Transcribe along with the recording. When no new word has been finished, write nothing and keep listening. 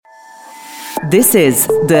This is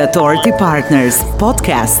the Authority Partners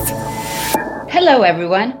podcast. Hello,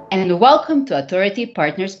 everyone, and welcome to Authority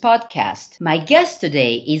Partners Podcast. My guest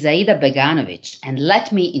today is Aida Beganovic, and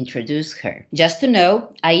let me introduce her. Just to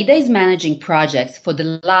know, Aida is managing projects for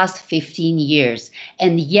the last 15 years,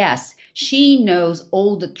 and yes, she knows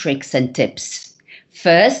all the tricks and tips.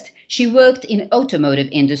 First, she worked in automotive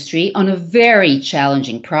industry on a very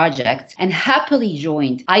challenging project and happily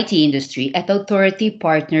joined IT industry at Authority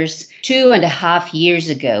Partners 2.5 years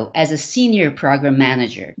ago as a senior program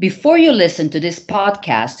manager. Before you listen to this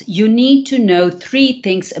podcast, you need to know 3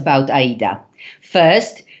 things about Aida.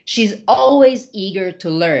 First, she's always eager to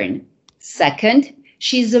learn. Second,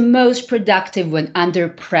 she's the most productive when under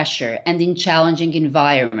pressure and in challenging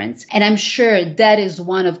environments. And I'm sure that is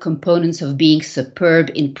one of components of being superb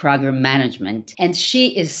in program management. And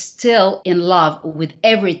she is still in love with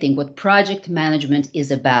everything what project management is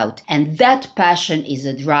about. And that passion is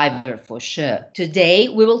a driver for sure. Today,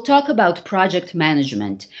 we will talk about project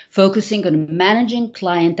management, focusing on managing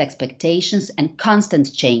client expectations and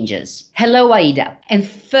constant changes. Hello, Aida. And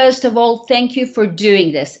first of all, thank you for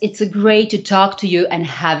doing this. It's great to talk to you and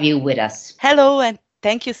have you with us. Hello, and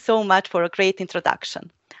thank you so much for a great introduction.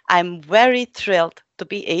 I'm very thrilled to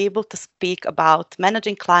be able to speak about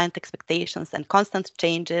managing client expectations and constant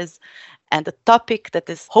changes, and a topic that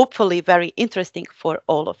is hopefully very interesting for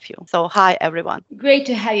all of you. So hi, everyone. Great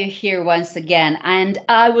to have you here once again. And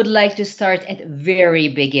I would like to start at the very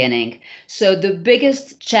beginning. So the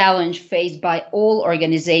biggest challenge faced by all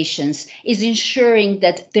organizations is ensuring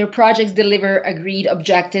that their projects deliver agreed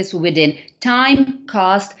objectives within time,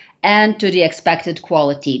 cost, and to the expected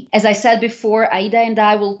quality. As I said before, Aida and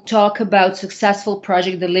I will talk about successful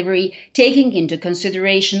project delivery, taking into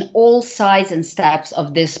consideration all sides and steps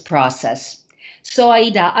of this process. So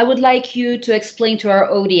Aida, I would like you to explain to our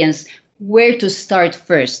audience where to start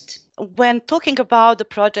first. When talking about the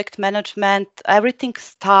project management, everything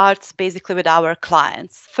starts basically with our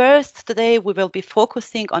clients. First, today we will be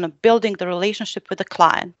focusing on building the relationship with the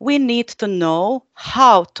client. We need to know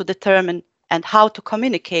how to determine and how to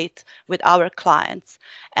communicate with our clients.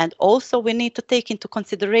 And also we need to take into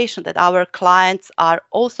consideration that our clients are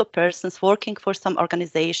also persons working for some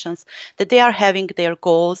organizations, that they are having their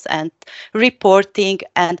goals and reporting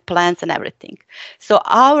and plans and everything. So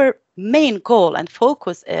our main goal and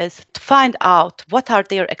focus is to find out what are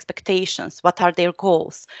their expectations, what are their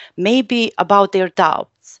goals, maybe about their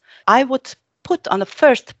doubts. I would put on the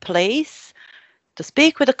first place to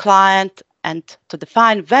speak with the client and to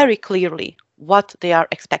define very clearly what they are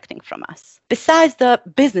expecting from us. Besides the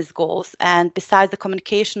business goals and besides the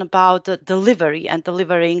communication about the delivery and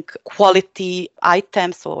delivering quality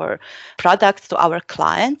items or products to our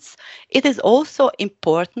clients, it is also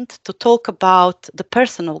important to talk about the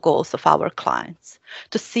personal goals of our clients,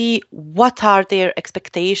 to see what are their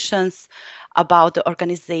expectations about the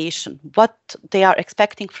organization, what they are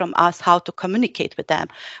expecting from us, how to communicate with them,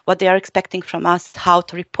 what they are expecting from us, how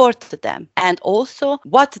to report to them, and also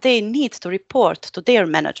what they need to report to their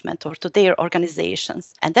management or to their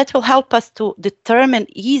organizations. And that will help us to determine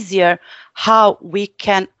easier how we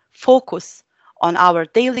can focus on our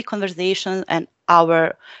daily conversation and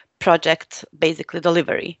our project basically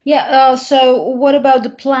delivery. So what about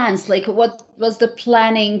the plans? Like what was the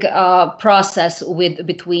planning process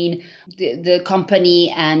between the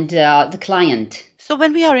company and the client? So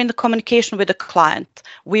when we are in the communication with the client,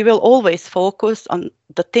 we will always focus on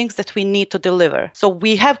the things that we need to deliver. So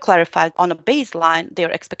we have clarified on a baseline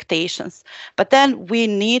their expectations, but then we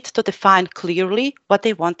need to define clearly what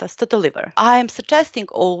they want us to deliver. I am suggesting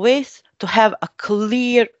always to have a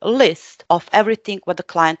clear list of everything what the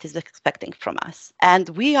client is expecting from us. And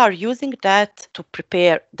we are using that to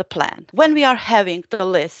prepare the plan. When we are having the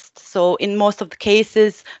list, so in most of the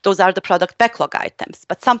cases, those are the product backlog items,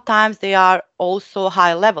 but sometimes they are also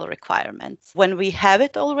high-level requirements. When we have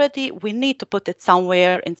it already, we need to put it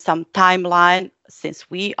somewhere in some timeline, since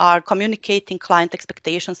we are communicating client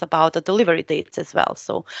expectations about the delivery dates as well.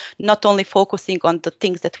 So not only focusing on the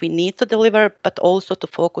things that we need to deliver, but also to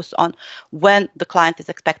focus on when the client is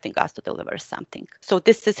expecting us to deliver something. So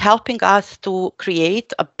this is helping us to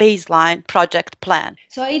create a baseline project plan.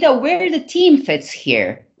 So Aida, where the team fits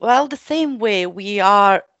here? Well, the same way we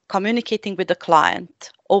are communicating with the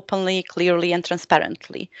client openly, clearly, and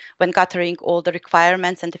transparently. When gathering all the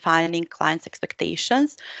requirements and defining clients'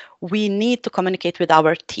 expectations, we need to communicate with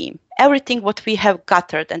our team. Everything what we have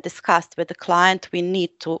gathered and discussed with the client, we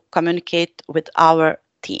need to communicate with our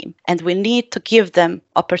team. And we need to give them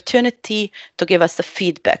opportunity to give us a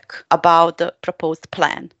feedback about the proposed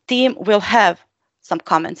plan. Team will have some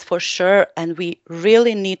comments for sure, and we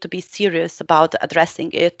really need to be serious about addressing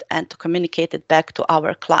it and to communicate it back to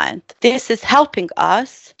our client. This is helping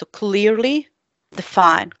us to clearly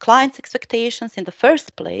define clients' expectations in the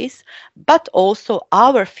first place, but also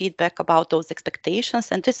our feedback about those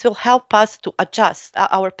expectations. And this will help us to adjust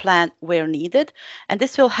our plan where needed. And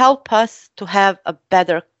this will help us to have a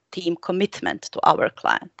better team commitment to our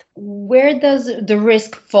client. Where does the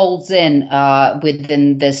risk falls in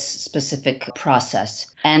within this specific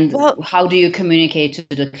process? And how do you communicate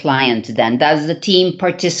to the client then? Does the team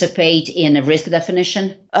participate in a risk definition?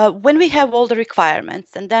 When we have all the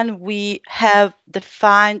requirements and then we have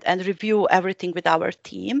defined and review everything with our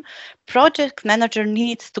team, project manager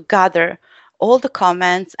needs to gather all the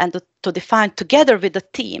comments and to define together with the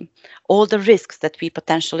team all the risks that we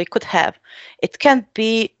potentially could have. It can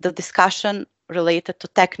be the discussion related to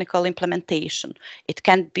technical implementation. It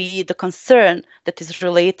can be the concern that is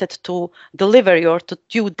related to delivery or to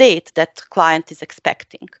due date that client is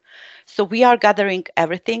expecting. So we are gathering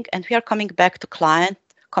everything and we are coming back to client,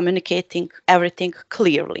 communicating everything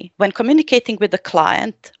clearly. When communicating with the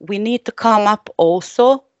client, we need to come up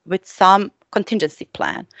also with some contingency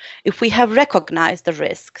plan. If we have recognized the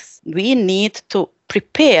risks, we need to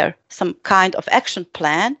prepare some kind of action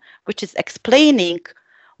plan, which is explaining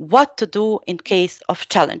what to do in case of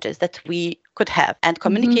challenges that we could have. And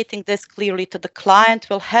communicating this clearly to the client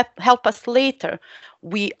will help us later.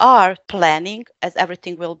 We are planning as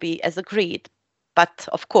everything will be as agreed. But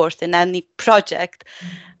of course, in any project,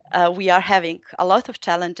 we are having a lot of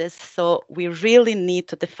challenges, so we really need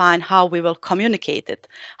to define how we will communicate it,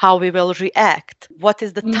 how we will react, what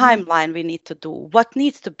is the timeline we need to do, what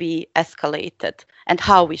needs to be escalated, and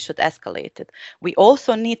how we should escalate it. We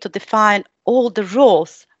also need to define all the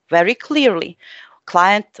roles very clearly.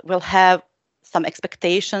 Client will have some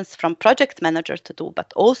expectations from project manager to do,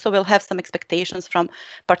 but also will have some expectations from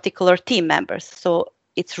particular team members. So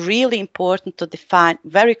it's really important to define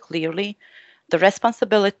very clearly the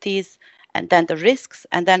responsibilities and then the risks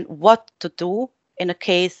and then what to do in a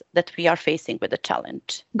case that we are facing with a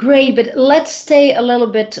challenge. Great, but let's stay a little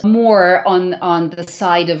bit more on the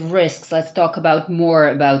side of risks. Let's talk more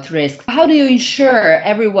about risks. How do you ensure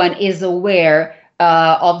everyone is aware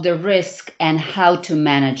of the risk and how to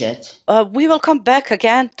manage it? We will come back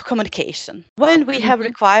again to communication. When we have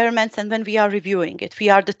requirements and when we are reviewing it, we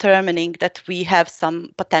are determining that we have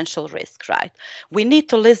some potential risk, right? We need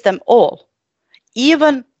to list them all,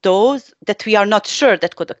 even those that we are not sure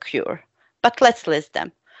that could occur. But let's list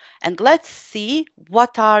them and let's see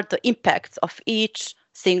what are the impacts of each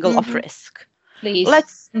single of risk. Please.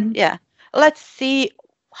 Let's see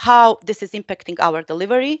how this is impacting our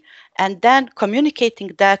delivery, and then communicating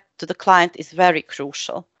that to the client is very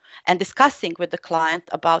crucial, and discussing with the client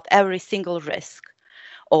about every single risk.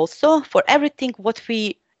 Also, for everything what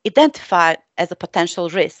we identify as a potential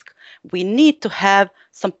risk, we need to have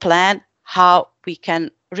some plan how we can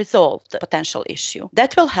resolve the potential issue.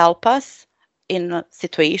 That will help us in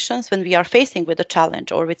situations when we are facing with a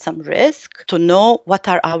challenge or with some risk to know what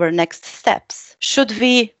are our next steps. Should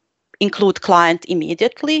we include client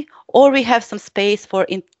immediately, or we have some space for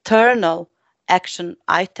internal action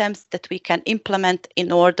items that we can implement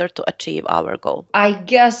in order to achieve our goal? I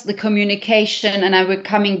guess the communication, and we're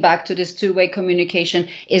coming back to this two-way communication,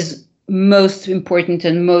 is most important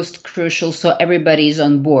and most crucial, so everybody's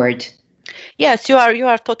on board. Yes, you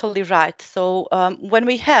are totally right. So when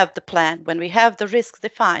we have the plan, when we have the risks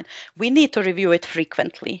defined, we need to review it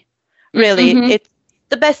frequently. Really,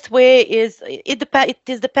 the best way is it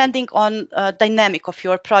is depending on dynamic of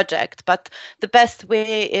your project, but the best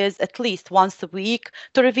way is at least once a week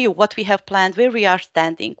to review what we have planned, where we are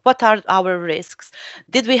standing, what are our risks,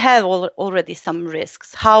 did we have already some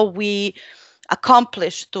risks, how we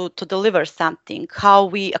accomplished to deliver something, how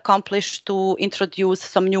we accomplished to introduce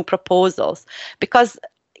some new proposals. Because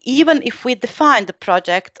even if we define the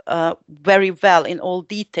project very well in all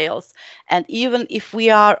details, and even if we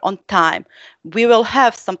are on time, we will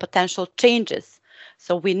have some potential changes.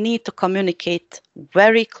 So we need to communicate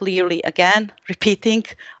very clearly, again, repeating,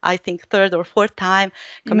 I think, third or fourth time,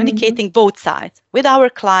 communicating both sides with our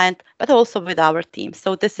client, but also with our team.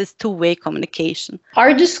 So this is two-way communication.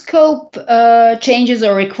 Are the scope changes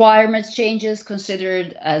or requirements changes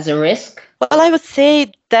considered as a risk? Well, I would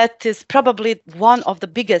say that is probably one of the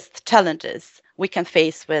biggest challenges we can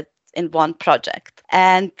face with in one project.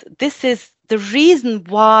 And this is the reason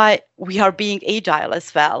why we are being agile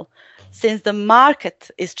as well. Since the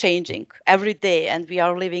market is changing every day and we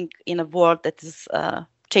are living in a world that is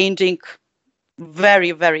changing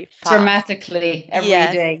very, very fast. Dramatically every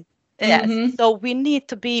day. Yes. So we need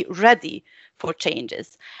to be ready for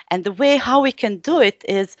changes. And the way how we can do it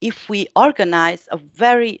is if we organize a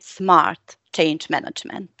very smart change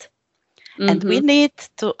management. And we need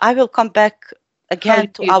to, I will come back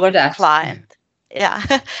again to our client. Yeah,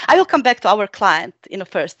 I will come back to our client in the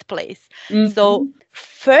first place. So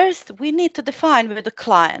first, we need to define with the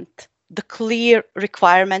client the clear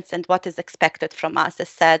requirements and what is expected from us, as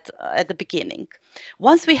said at the beginning.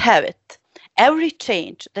 Once we have it, every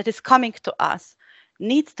change that is coming to us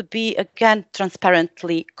needs to be, again,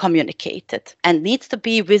 transparently communicated and needs to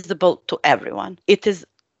be visible to everyone. It is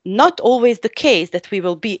not always the case that we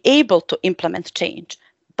will be able to implement change,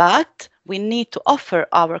 but we need to offer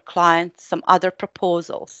our clients some other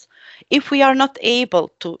proposals. If we are not able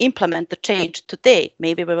to implement the change today,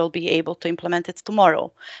 maybe we will be able to implement it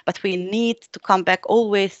tomorrow, but we need to come back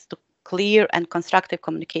always to clear and constructive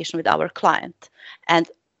communication with our client and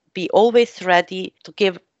be always ready to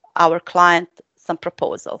give our client some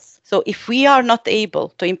proposals. So if we are not able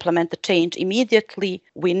to implement the change immediately,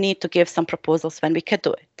 we need to give some proposals when we can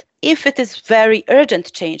do it. If it is very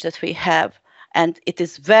urgent change that we have, and it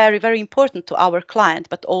is very, very important to our client,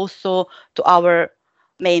 but also to our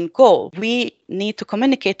main goal, we need to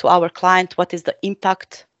communicate to our client what is the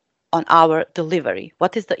impact on our delivery,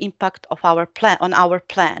 what is the impact of our plan on our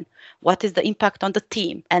plan, what is the impact on the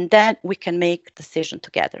team, and then we can make decision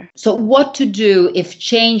together. So what to do if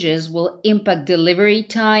changes will impact delivery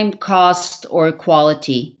time, cost, or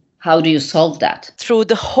quality? How do you solve that? Through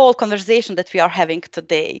the whole conversation that we are having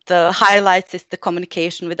today, the highlights is the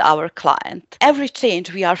communication with our client. Every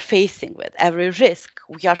change we are facing with, every risk,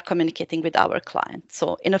 we are communicating with our client.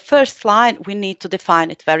 So in the first line, we need to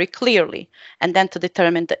define it very clearly and then to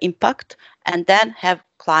determine the impact and then have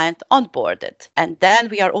client onboarded. And then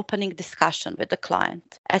we are opening discussion with the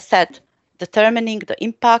client. As said, determining the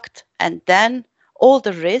impact and then all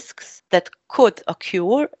the risks that could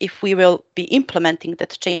occur if we will be implementing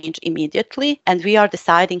that change immediately, and we are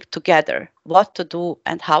deciding together what to do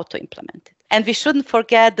and how to implement it. And we shouldn't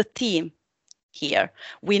forget the team here.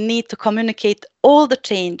 We need to communicate all the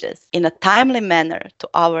changes in a timely manner to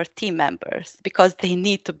our team members because they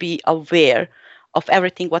need to be aware of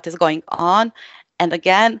everything what is going on. And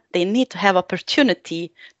again, they need to have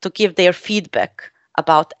opportunity to give their feedback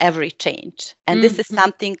about every change. And this is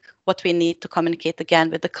something what we need to communicate again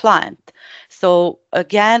with the client. So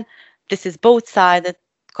again, this is both-sided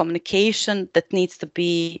communication that needs to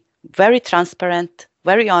be very transparent,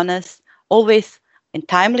 very honest, always in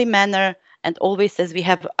timely manner, and always as we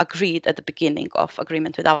have agreed at the beginning of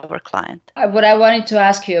agreement with our client. What I wanted to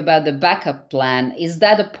ask you about the backup plan, is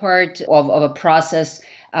that a part of a process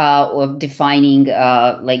of defining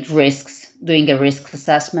like risks, doing a risk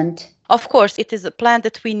assessment? Of course, it is a plan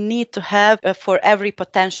that we need to have for every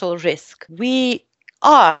potential risk. We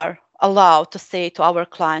are allowed to say to our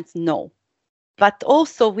clients no, but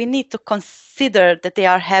also we need to consider that they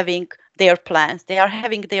are having their plans, they are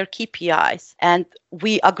having their KPIs, and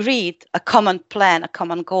we agreed a common plan, a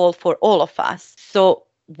common goal for all of us. So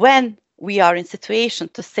when we are in situation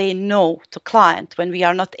to say no to client, when we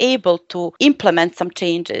are not able to implement some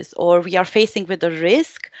changes or we are facing with a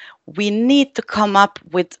risk, we need to come up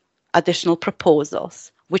with additional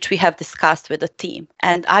proposals, which we have discussed with the team.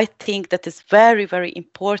 And I think that is very, very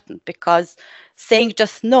important because saying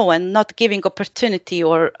just no and not giving opportunity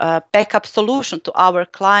or a backup solution to our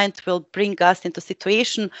client will bring us into a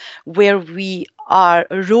situation where we are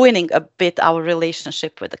ruining a bit our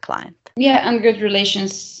relationship with the client. Yeah, and good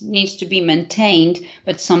relations needs to be maintained,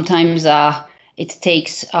 but sometimes it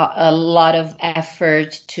takes a lot of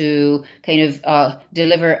effort to kind of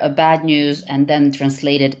deliver a bad news and then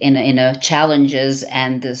translate it in a challenges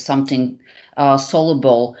and something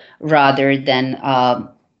solvable rather than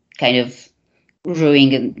kind of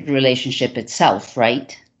ruining the relationship itself,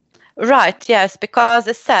 right? Right, yes, because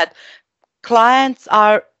as said, clients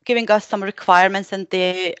are giving us some requirements and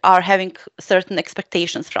they are having certain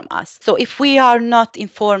expectations from us. So if we are not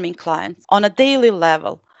informing clients on a daily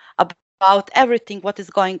level about everything what is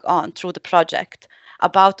going on through the project,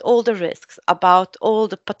 about all the risks, about all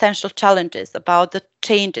the potential challenges, about the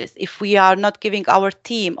changes, if we are not giving our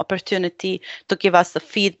team opportunity to give us the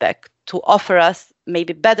feedback, to offer us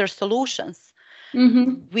maybe better solutions,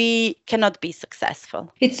 we cannot be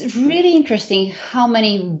successful. It's really interesting how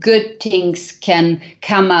many good things can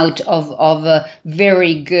come out of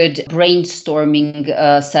very good brainstorming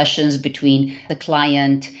sessions between the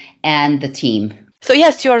client and the team. So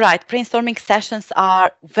yes, you're right. Brainstorming sessions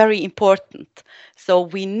are very important. So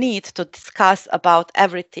we need to discuss about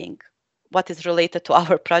everything what is related to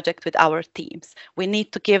our project with our teams. We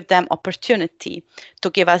need to give them opportunity to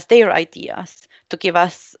give us their ideas, to give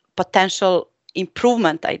us potential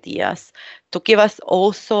improvement ideas, to give us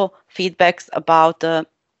also feedbacks about the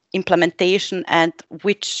implementation and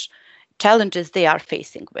which challenges they are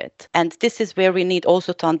facing with. And this is where we need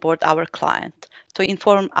also to onboard our client, to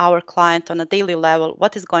inform our client on a daily level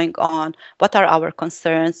what is going on, what are our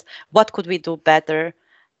concerns, what could we do better,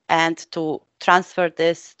 and to transfer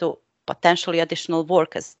this to potentially additional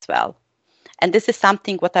work as well. And this is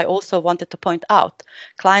something what I also wanted to point out.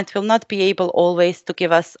 Client will not be able always to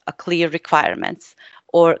give us a clear requirements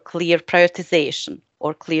or clear prioritization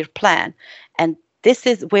or clear plan. And this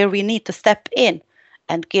is where we need to step in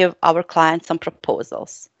and give our clients some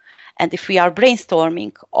proposals. And if we are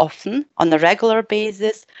brainstorming often on a regular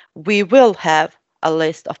basis, we will have a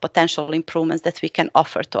list of potential improvements that we can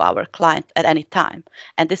offer to our client at any time.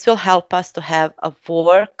 And this will help us to have a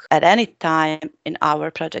work at any time in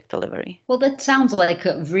our project delivery. Well, that sounds like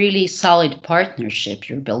a really solid partnership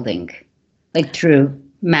you're building, like through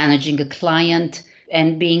managing a client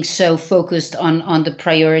and being so focused on the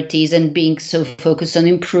priorities and being so focused on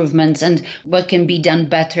improvements and what can be done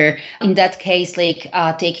better. In that case, like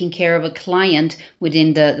taking care of a client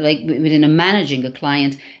within a managing a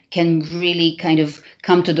client can really kind of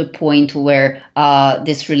come to the point where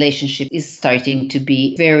this relationship is starting to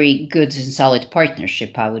be very good and solid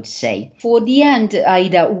partnership, I would say. For the end,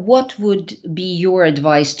 Aida, what would be your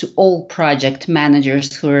advice to all project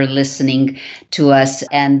managers who are listening to us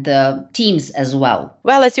and the teams as well?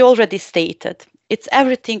 Well, as you already stated, it's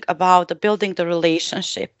everything about building the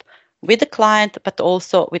relationship with the client, but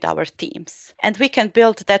also with our teams. And we can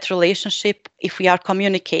build that relationship if we are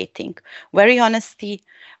communicating very honestly,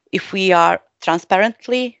 if we are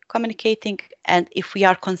transparently communicating, and if we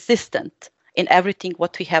are consistent in everything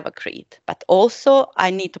what we have agreed. But also, I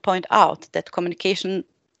need to point out that communication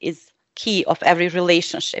is key of every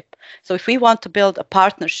relationship. So if we want to build a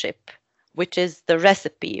partnership, which is the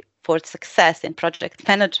recipe for success in project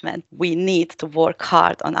management, we need to work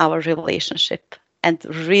hard on our relationship and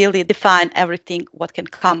really define everything what can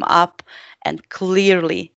come up and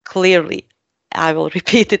clearly, I will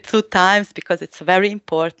repeat it 2 times because it's very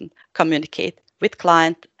important, communicate with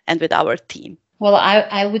client and with our team. Well,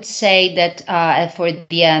 I would say that for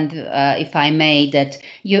the end, if I may, that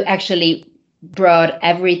you actually brought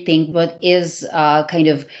everything what is kind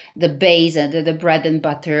of the base and the bread and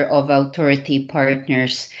butter of Authority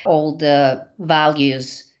Partners, all the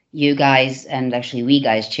values you guys and actually we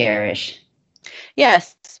guys cherish.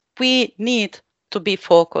 Yes, we need to be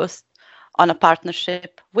focused on a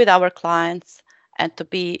partnership with our clients and to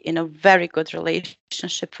be in a very good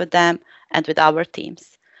relationship with them and with our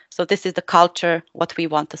teams. So this is the culture what we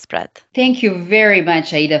want to spread. Thank you very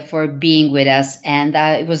much, Aida, for being with us. And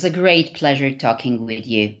it was a great pleasure talking with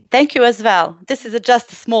you. Thank you as well. This is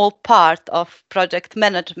just a small part of project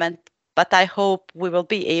management, but I hope we will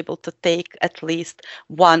be able to take at least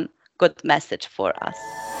one good message for us.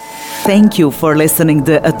 Thank you for listening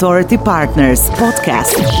to the Authority Partners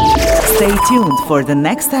podcast. Stay tuned for the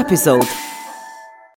next episode.